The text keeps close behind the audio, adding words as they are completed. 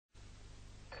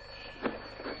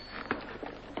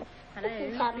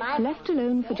Left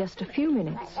alone for just a few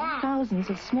minutes, thousands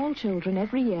of small children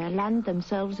every year land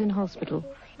themselves in hospital.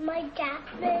 My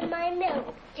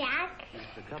milk, Jack. He's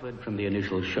recovered from the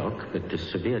initial shock, but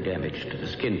there's severe damage to the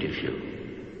skin tissue.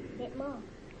 Bit more.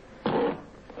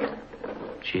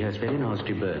 She has very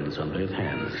nasty burns on both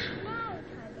hands.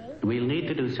 We'll need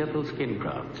to do several skin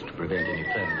grafts to prevent any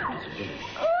permanent disability.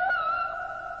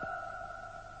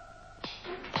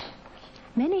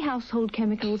 Many household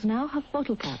chemicals now have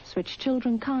bottle caps which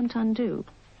children can't undo.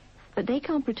 But they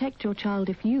can't protect your child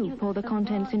if you pour the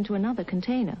contents into another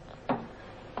container.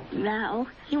 Now,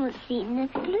 he wants to eat in the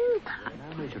blue cup. We're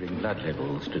now measuring blood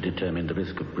levels to determine the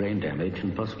risk of brain damage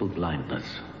and possible blindness.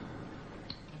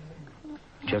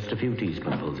 Just a few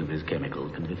teaspoonfuls of this chemical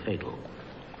can be fatal.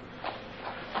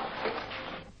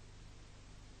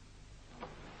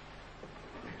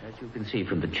 As you can see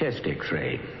from the chest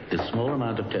X-ray, the small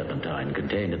amount of turpentine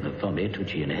contained in the vomit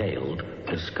which he inhaled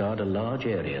has scarred a large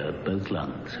area of both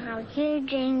lungs. Now you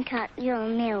drink up your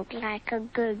milk like a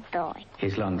good boy.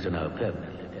 His lungs are now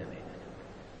permanently damaged.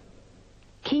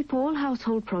 Keep all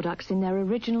household products in their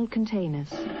original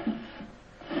containers.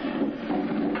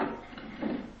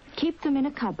 Keep them in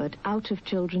a cupboard out of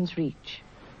children's reach.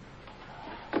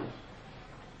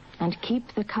 And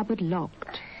keep the cupboard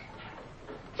locked.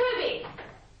 Toby!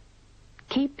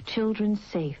 Keep children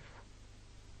safe.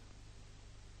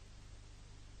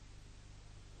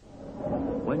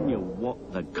 When you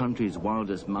walk the country's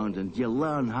wildest mountains, you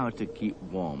learn how to keep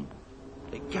warm.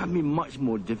 It can be much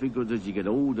more difficult as you get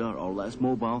older or less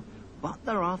mobile, but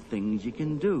there are things you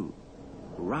can do.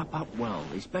 Wrap up well,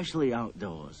 especially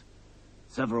outdoors.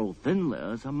 Several thin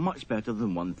layers are much better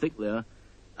than one thick layer,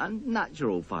 and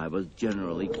natural fibers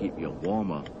generally keep you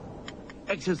warmer.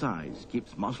 Exercise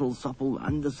keeps muscles supple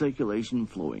and the circulation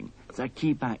flowing, so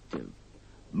keep active.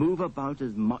 Move about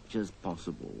as much as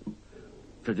possible.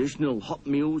 Traditional hot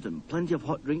meals and plenty of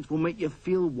hot drinks will make you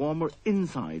feel warmer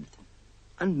inside,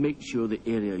 and make sure the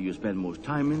area you spend most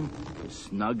time in is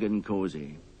snug and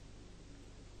cozy.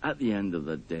 At the end of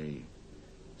the day,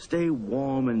 stay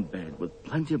warm in bed with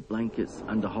plenty of blankets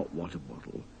and a hot water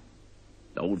bottle.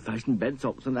 The old-fashioned bed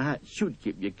socks and a hat should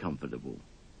keep you comfortable.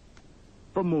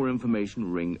 For more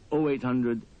information, ring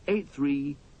 0800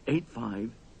 83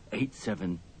 85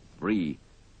 873.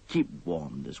 Keep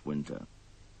warm this winter.